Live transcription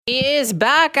He is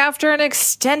back after an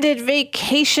extended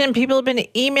vacation. People have been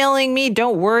emailing me.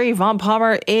 Don't worry, Vaughn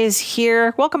Palmer is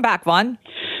here. Welcome back, Vaughn.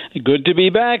 Good to be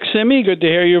back, Simi. Good to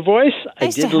hear your voice.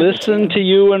 Nice I did listen to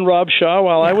you and Rob Shaw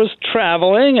while I was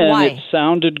traveling, and it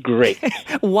sounded great.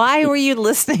 Why were you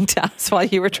listening to us while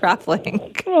you were traveling?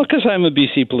 Well, because I'm a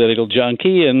BC political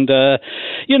junkie, and,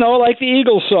 like the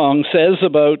Eagles song says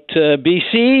about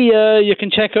BC, you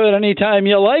can check out any time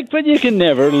you like, but you can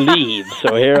never leave.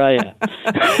 So here I am.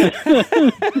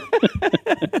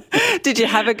 Did you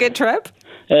have a good trip?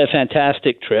 A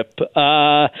fantastic trip.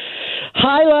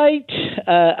 Highlight,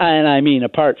 and I mean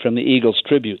apart from the Eagles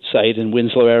tribute site in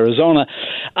Winslow, Arizona,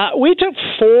 we took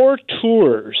 4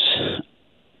 tours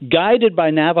guided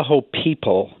by Navajo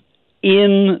people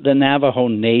in the Navajo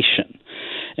Nation.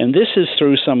 And this is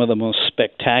through some of the most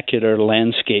spectacular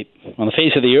landscape on the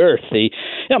face of the earth. The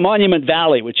Monument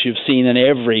Valley, which you've seen in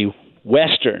every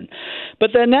Western.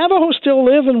 But the Navajo still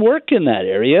live and work in that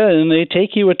area, and they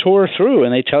take you a tour through,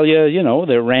 and they tell you,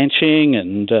 their ranching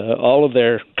and all of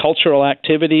their cultural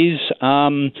activities,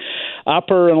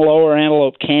 Upper and Lower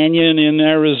Antelope Canyon in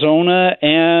Arizona,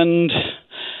 and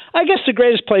I guess the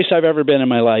greatest place I've ever been in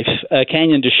my life,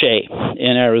 Canyon de Chelly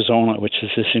in Arizona, which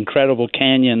is this incredible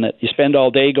canyon that you spend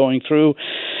all day going through,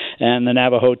 and the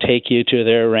Navajo take you to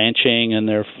their ranching and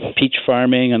their peach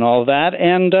farming and all of that.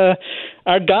 And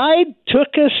our guide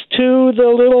took us to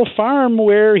the little farm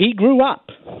where he grew up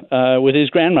with his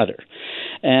grandmother.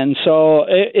 And so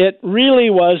it really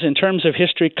was, in terms of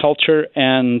history, culture,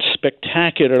 and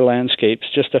spectacular landscapes,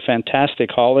 just a fantastic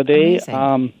holiday.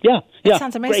 Amazing. That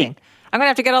sounds amazing. Great. I'm going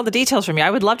to have to get all the details from you. I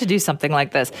would love to do something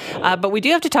like this. But we do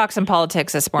have to talk some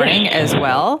politics this morning as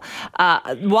well.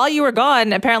 While you were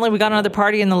gone, apparently we got another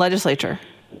party in the legislature.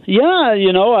 Yeah,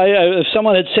 if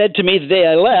someone had said to me the day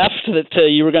I left that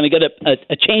you were going to get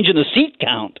a change in the seat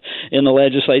count in the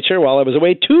legislature while I was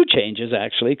away, 2 changes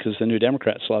actually, because the New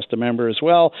Democrats lost a member as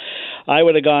well, I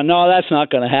would have gone, no, that's not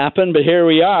going to happen. But here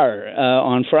we are.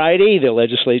 On Friday, the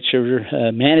legislature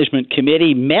management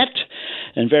committee met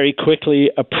and very quickly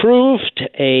approved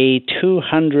a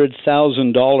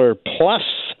 $200,000 plus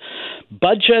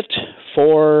budget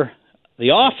for the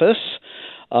office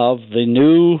of the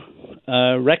new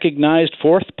recognized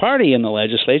 4th party in the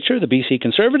legislature, the BC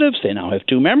Conservatives. They now have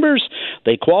 2 members.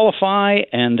 They qualify,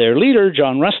 and their leader,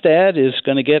 John Rustad, is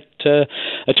going to get a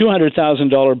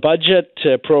 $200,000 budget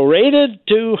prorated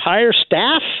to hire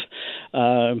staff,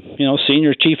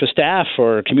 senior chief of staff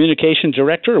or communications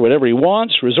director or whatever he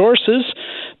wants, resources,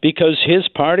 because his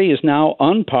party is now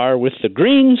on par with the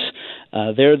Greens.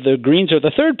 The Greens are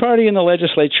the 3rd party in the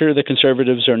legislature. The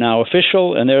Conservatives are now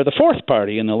official, and they're the 4th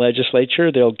party in the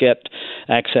legislature. They'll get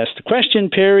access to question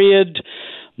period.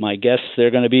 My guess,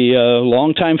 they're going to be a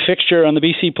longtime fixture on the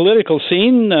BC political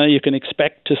scene. You can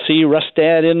expect to see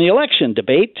Rustad in the election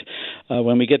debate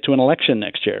when we get to an election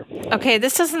next year. Okay,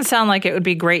 this doesn't sound like it would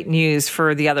be great news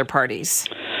for the other parties.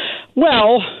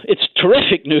 Well, it's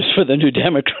terrific news for the New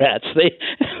Democrats.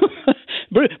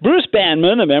 Bruce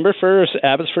Banman, a member for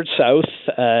Abbotsford South,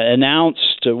 announced,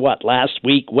 last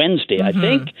week, Wednesday, I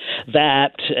think,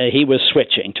 that he was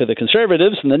switching to the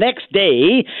Conservatives. And the next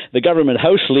day, the government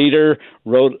House leader,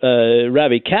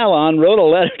 Ravi Kahlon, wrote a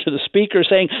letter to the Speaker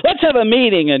saying, let's have a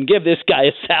meeting and give this guy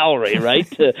a salary, right?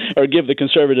 Or give the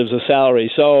Conservatives a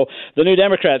salary. So the New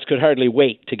Democrats could hardly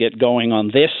wait to get going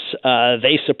on this.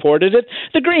 They supported it.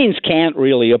 The Greens can't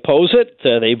really oppose it.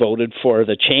 They voted for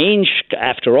the change.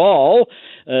 After all,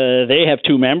 they have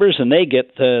 2 members, and they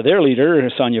get their leader,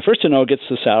 Sonia Furstenau, gets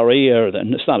the salary.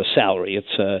 It's not a salary.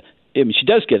 She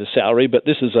does get a salary, but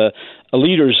this is a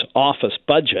leader's office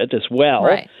budget as well.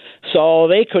 Right. So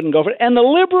they couldn't go for it. And the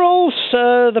Liberals,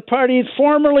 the party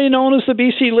formerly known as the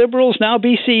BC Liberals, now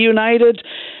BC United,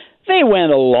 they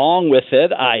went along with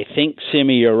it. I think,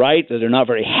 Simi, you're right, that they're not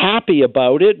very happy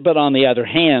about it. But on the other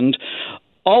hand,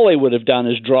 all they would have done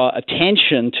is draw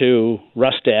attention to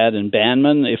Rustad and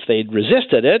Banman if they'd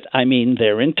resisted it. I mean,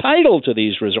 they're entitled to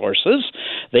these resources.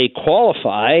 They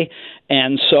qualify.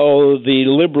 And so the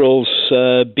Liberals,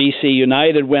 BC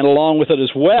United, went along with it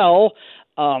as well.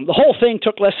 The whole thing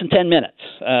took less than 10 minutes.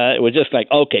 It was just like,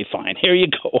 okay, fine, here you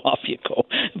go, off you go.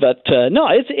 But no,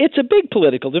 it's a big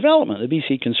political development. The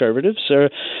BC Conservatives are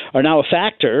now a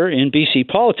factor in BC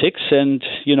politics, and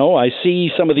I see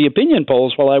some of the opinion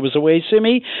polls while I was away,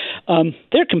 Simi.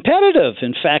 They're competitive.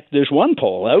 In fact, there's one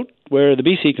poll out where the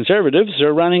BC Conservatives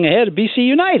are running ahead of BC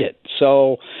United.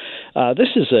 So this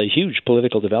is a huge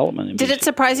political development in BC. Did it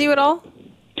surprise you at all?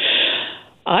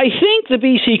 I think the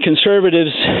BC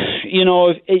Conservatives,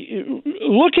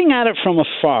 looking at it from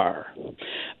afar,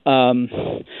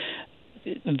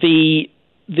 the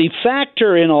The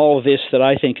factor in all of this that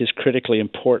I think is critically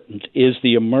important is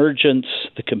the emergence,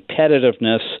 the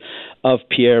competitiveness of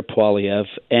Pierre Poilievre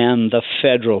and the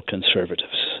federal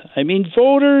Conservatives. I mean,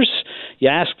 voters, you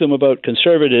ask them about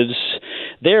Conservatives,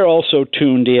 they're also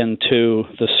tuned in to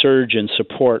the surge in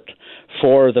support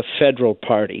for the federal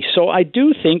party. So I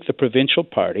do think the provincial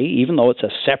party, even though it's a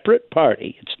separate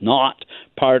party, it's not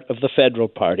part of the federal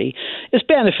party, is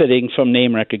benefiting from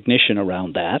name recognition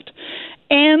around that.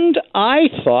 And I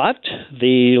thought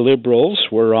the Liberals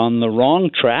were on the wrong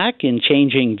track in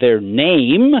changing their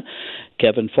name.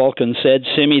 Kevin Falcon said,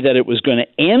 Simi, that it was going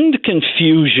to end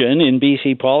confusion in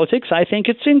BC politics. I think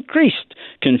it's increased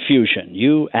confusion.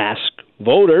 You ask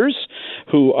voters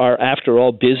who are, after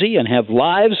all, busy and have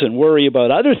lives and worry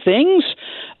about other things,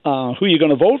 who you're going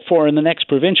to vote for in the next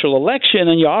provincial election,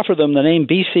 and you offer them the name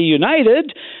BC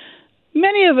United,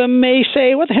 many of them may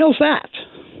say, what the hell's that?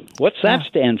 What's that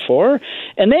stand for?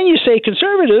 And then you say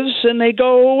Conservatives, and they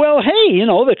go, well, hey,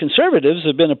 the Conservatives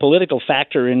have been a political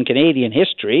factor in Canadian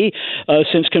history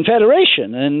since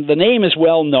Confederation, and the name is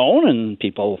well known, and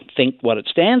people think what it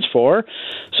stands for.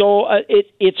 So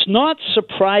it's not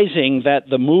surprising that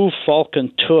the move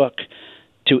Falcon took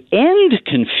to end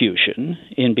confusion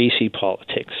in BC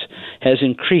politics has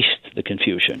increased the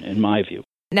confusion, in my view.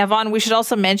 Now, Vaughn, we should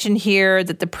also mention here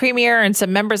that the Premier and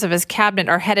some members of his cabinet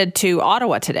are headed to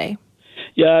Ottawa today.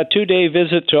 Yeah, 2-day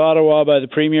visit to Ottawa by the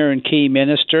Premier and key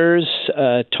ministers.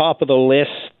 Top of the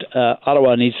list,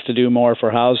 Ottawa needs to do more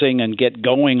for housing and get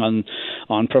going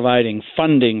on providing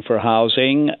funding for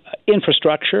housing,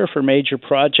 infrastructure for major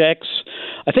projects.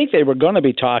 I think they were going to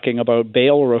be talking about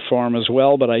bail reform as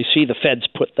well, but I see the feds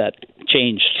put that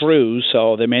change through,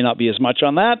 so there may not be as much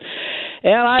on that.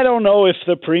 And I don't know if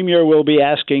the Premier will be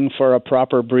asking for a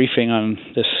proper briefing on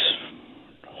this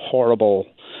horrible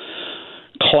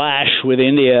clash with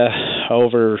India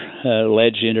over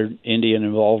alleged Indian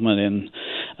involvement in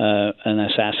an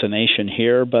assassination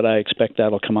here, but I expect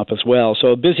that'll come up as well. So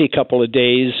a busy couple of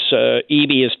days.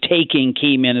 Eby is taking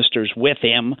key ministers with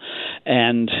him,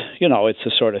 and, it's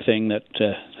the sort of thing that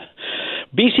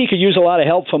BC could use a lot of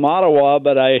help from Ottawa,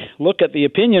 but I look at the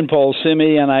opinion polls,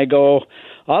 Simi, and I go,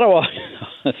 Ottawa,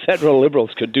 federal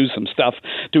Liberals could do some stuff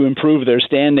to improve their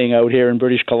standing out here in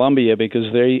British Columbia because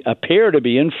they appear to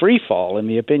be in free fall in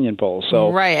the opinion polls.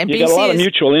 So right. And you got a lot of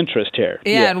mutual interest here.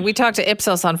 Yeah, and we talked to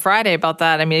Ipsos on Friday about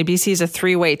that. I mean, BC is a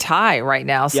three-way tie right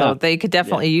now, so they could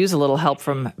definitely use a little help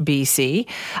from BC.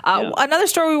 Another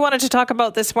story we wanted to talk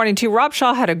about this morning, too, Rob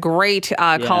Shaw had a great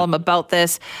column about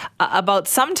this, about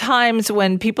sometimes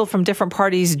when people from different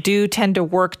parties do tend to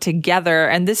work together,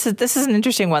 and this is an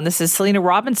interesting one. This is Selina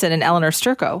Robinson and Eleanor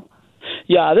Sturko.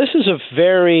 Yeah, this is a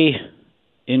very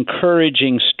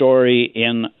encouraging story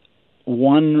in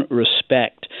one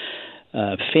respect.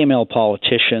 Female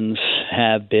politicians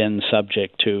have been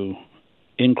subject to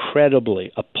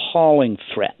incredibly appalling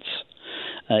threats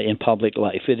in public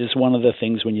life. It is one of the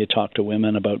things when you talk to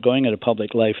women about going into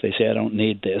public life, they say, I don't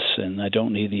need this and I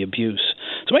don't need the abuse.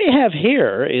 So what you have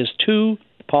here is two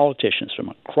politicians from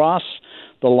across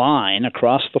the line,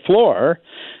 across the floor,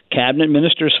 Cabinet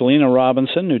Minister Selina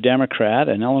Robinson, New Democrat,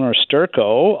 and Eleanor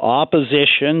Sturko,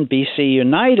 opposition BC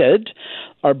United,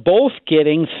 are both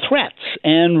getting threats,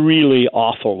 and really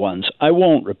awful ones. I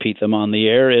won't repeat them on the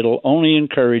air. It'll only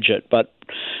encourage it. But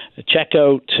check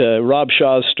out Rob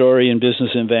Shaw's story in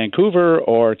Business in Vancouver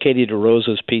or Katie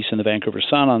DeRosa's piece in the Vancouver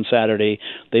Sun on Saturday.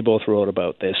 They both wrote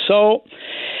about this. So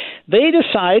they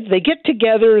decide, they get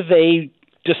together, they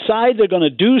decide they're going to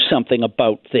do something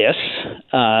about this.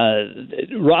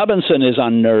 Robinson is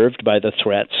unnerved by the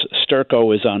threats.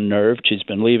 Sturko is unnerved. She's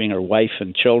been leaving her wife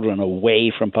and children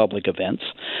away from public events.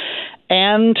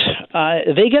 And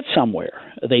they get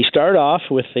somewhere. They start off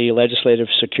with the Legislative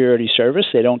Security Service.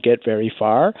 They don't get very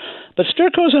far. But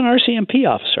Sturko's an RCMP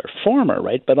officer, former,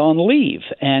 right, but on leave.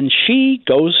 And she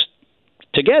goes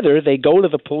together, they go to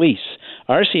the police,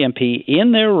 RCMP,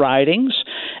 in their ridings,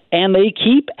 and they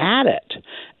keep at it.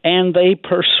 And they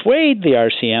persuade the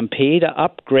RCMP to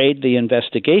upgrade the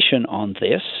investigation on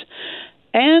this,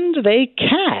 and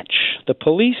the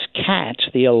police catch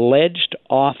the alleged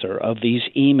author of these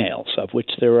emails, of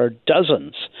which there are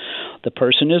dozens. The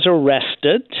person is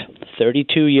arrested,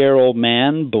 32-year-old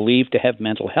man believed to have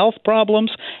mental health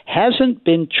problems, hasn't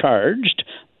been charged,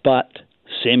 but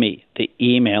Simi, the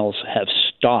emails have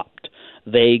stopped.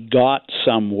 They got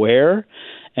somewhere,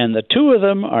 and the two of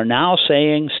them are now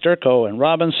saying, Sturko and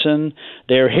Robinson,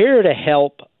 they're here to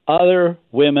help other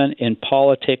women in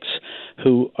politics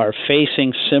who are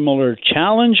facing similar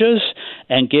challenges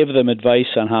and give them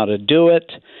advice on how to do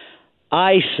it.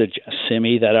 I suggest,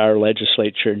 Simi, that our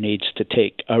legislature needs to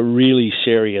take a really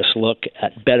serious look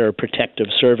at better protective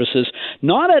services,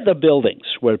 not at the buildings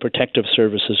where protective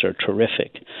services are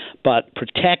terrific, but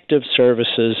protective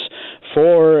services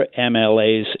for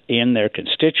MLAs in their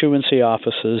constituency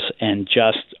offices and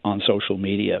just on social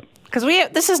media. Because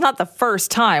this is not the first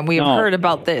time we have heard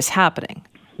about this happening.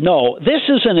 No, this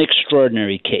is an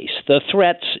extraordinary case. The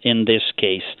threats in this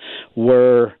case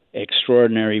were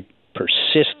extraordinary,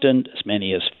 persistent, as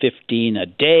many as 15 a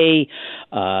day.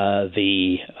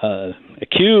 The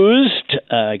accused,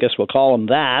 I guess we'll call him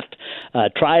that,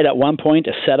 tried at one point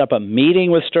to set up a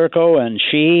meeting with Sturco, and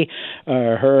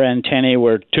her antennae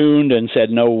were tuned and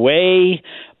said, no way.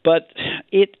 But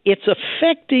it's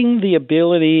affecting the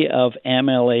ability of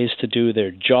MLAs to do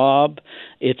their job.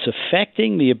 It's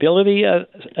affecting the ability of,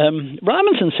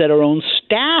 Robinson said, our own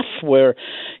staff were,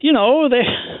 they're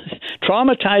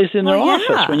traumatized in their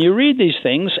office when you read these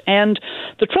things. And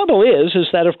the trouble is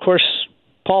that, of course,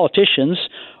 politicians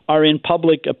are in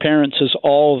public appearances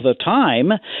all the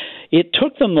time. It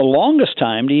took them the longest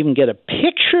time to even get a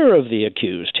picture of the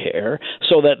accused here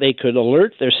so that they could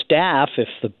alert their staff if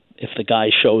the guy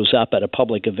shows up at a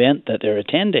public event that they're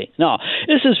attending. No,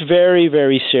 this is very,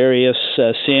 very serious,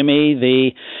 Simi.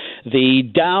 The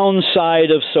downside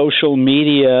of social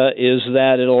media is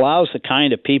that it allows the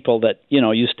kind of people that,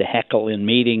 used to heckle in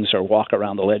meetings or walk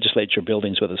around the legislature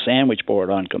buildings with a sandwich board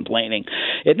on complaining.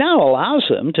 It now allows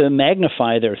them to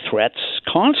magnify their threats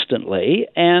constantly,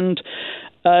 and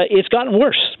it's gotten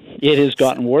worse. It has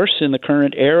gotten worse in the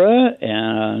current era,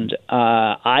 and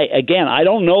I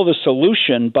don't know the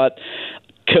solution, but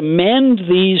commend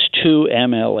these two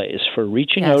MLAs for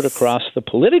reaching out across the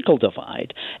political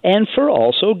divide and for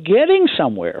also getting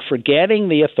somewhere, for getting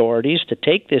the authorities to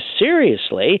take this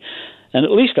seriously and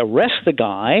at least arrest the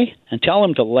guy and tell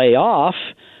him to lay off,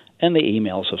 and the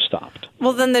emails have stopped.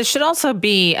 Well, then there should also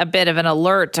be a bit of an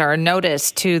alert or a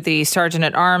notice to the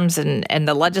Sergeant-at-Arms and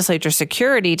the legislature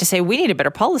security to say we need a better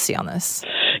policy on this.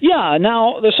 Yeah,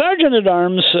 now the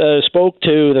Sergeant-at-Arms spoke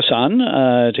to the Sun,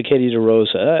 to Katie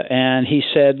DeRosa, and he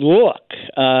said, look,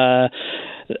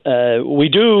 we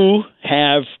do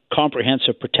have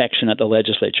comprehensive protection at the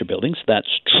legislature buildings.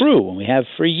 That's true, and we have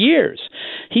for years.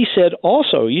 He said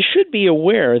also, you should be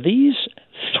aware these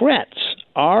threats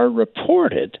are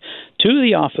reported to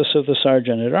the Office of the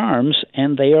Sergeant-at-Arms,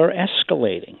 and they are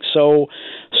escalating. So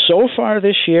far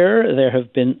this year, there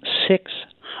have been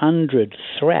 600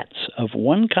 threats of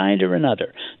one kind or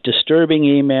another, disturbing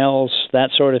emails, that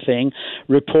sort of thing,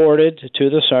 reported to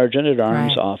the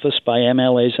Sergeant-at-Arms office by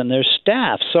MLAs and their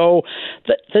staff. So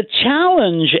the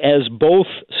challenge, as both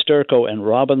Sturco and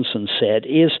Robinson said,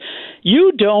 is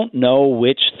you don't know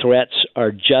which threats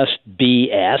are just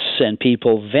BS and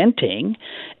people venting,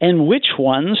 and which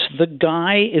ones the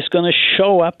guy is going to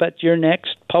show up at your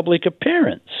next public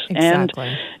appearance.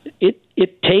 Exactly. And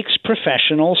it takes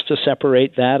professionals to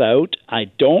separate that out. I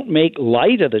don't make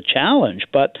light of the challenge,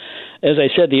 but as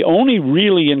I said, the only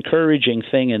really encouraging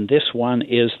thing in this one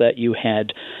is that you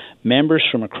had members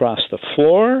from across the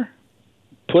floor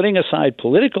putting aside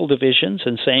political divisions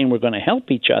and saying we're going to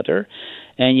help each other,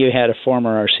 and you had a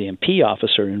former RCMP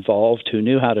officer involved who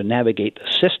knew how to navigate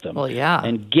the system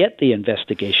and get the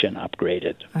investigation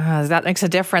upgraded. That makes a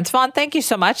difference. Vaughn, thank you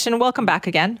so much, and welcome back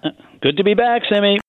again. Good to be back, Simi.